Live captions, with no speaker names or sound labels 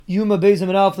Yuma Beis and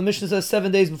Alf. The Mishnah says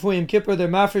 7 days before Yom Kippur, they're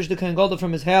mafresh the Kohen Gadol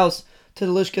from his house to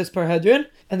the Lishkas Parhedrin,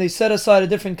 and they set aside a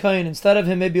different Kohen instead of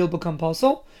him. Maybe he'll become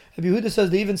Pasal. Rabbi Yehuda says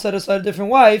they even set aside a different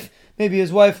wife. Maybe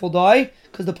his wife will die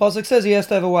because the pasuk says he has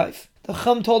to have a wife. The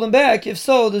Chum told him back, if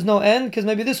so, there's no end because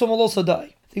maybe this one will also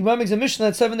die. The Gemara makes a Mishnah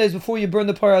that 7 days before you burn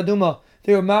the Parah Aduma,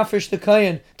 they were mafresh the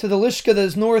Kayin to the Lishka that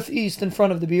is northeast in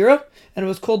front of the Bira, and it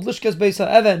was called Lishkas Beis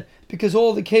HaEvan because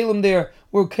all the Kalim there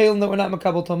were Kalim that were not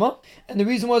Makabel Tama, and the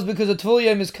reason was because a Tvul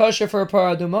Yom is kasher for a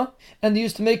Parah Aduma, and they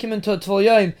used to make him into a Tvul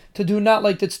Yom to do not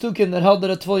like the Tztukim that held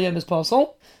that a Tvul Yom is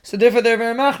possible. So therefore they're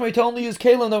very machmir to only use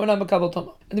kalim that were not makabel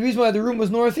tama. And the reason why the room was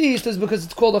northeast is because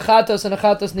it's called a chatas, and a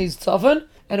chatas needs tzafan,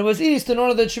 and it was east in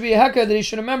order that it should be a hekah that he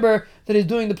should remember that he's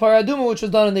doing the Parah Aduma, which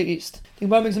was done in the east. The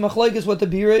Gemara makes a machlokes what the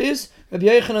Bira is. Rabbi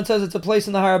Yochanan says it's a place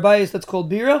in the Har Bayis that's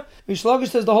called Bira. Rish Lakish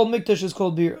says the whole Mikdash is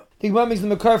called Bira. The Gemara makes the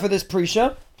makar for this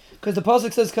prisha because the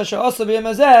pasuk says kasher asa b'yom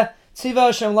hazeh tziva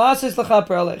Hashem la'asos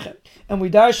l'chaper aleichem, and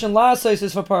we darshan la'asos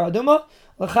is for Parah Aduma.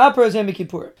 L'chaper is Yom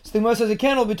Kippur. So the Gemara says it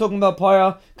can't all be talking about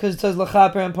Parah because it says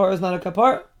l'chaper and Parah is not a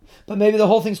kapar. But maybe the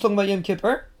whole thing's talking about Yom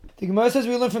Kippur. The Gemara says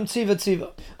we learn from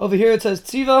Tziva. Over here it says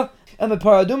Tziva, and the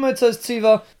Parah Aduma it says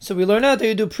Tziva. So we learn out that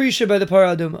you do Prisha by the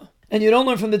Parah Aduma. And you don't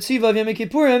learn from the Tziva of Yom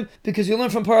Kippurim because you learn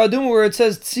from Parah Aduma where it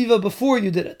says Tziva before you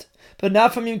did it. But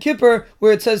not from Yom Kippur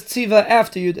where it says Tziva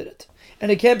after you did it.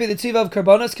 And it can't be the Tziva of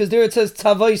Karbanos because there it says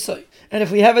Tzavaisai. And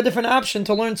if we have a different option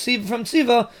to learn Tziva from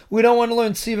Tziva, we don't want to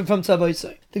learn Tziva from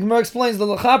Tzavaisai. The Gemara explains the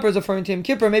L'chaper is referring to Yom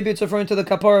Kippur, maybe it's referring to the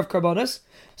Kapar of Karbanos.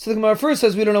 So the Gemara first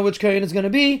says we don't know which Kohen is going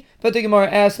to be, but the Gemara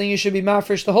asks that you should be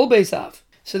mafresh the whole Beis Av.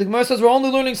 So the Gemara says we're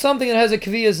only learning something that has a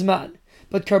Kviyah Zman.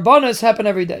 But Karbanos happen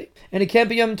every day. And it can't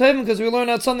be Yom Tovim because we learn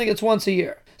out something that's once a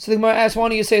year. So the Gemara asks, why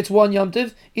don't you say it's one Yom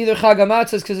Tov? Either Chag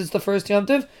HaMatzos because it's the first Yom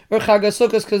Tov, or Chag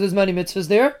HaSukkos because there's many mitzvahs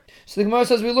there. So the Gemara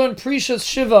says we learn Prishas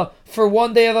Shiva for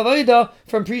 1 day of Avodah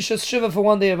from Prishas Shiva for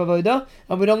 1 day of Avodah,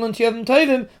 and we don't learn Yom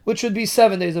Tovim, which would be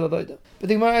 7 days of Avodah. But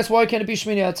the Gemara asks, why can't it be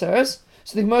Shmini Atzeres?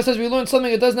 So the Gemara says we learn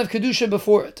something that doesn't have Kedusha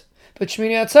before it. But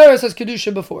Shmini Atzeres has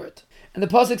Kedusha before it. And the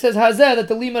pasuk says Hazeh, that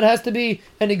the limud has to be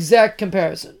an exact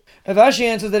comparison. Rav Ashi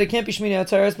answers that it can't be Shmini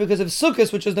Atzeres because if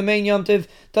Sukkot, which is the main Yom Tiv,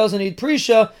 doesn't need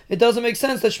Prisha, it doesn't make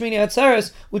sense that Shmini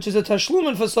Atzeres, which is a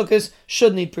Tashlumin for Sukkot,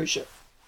 should need Prisha.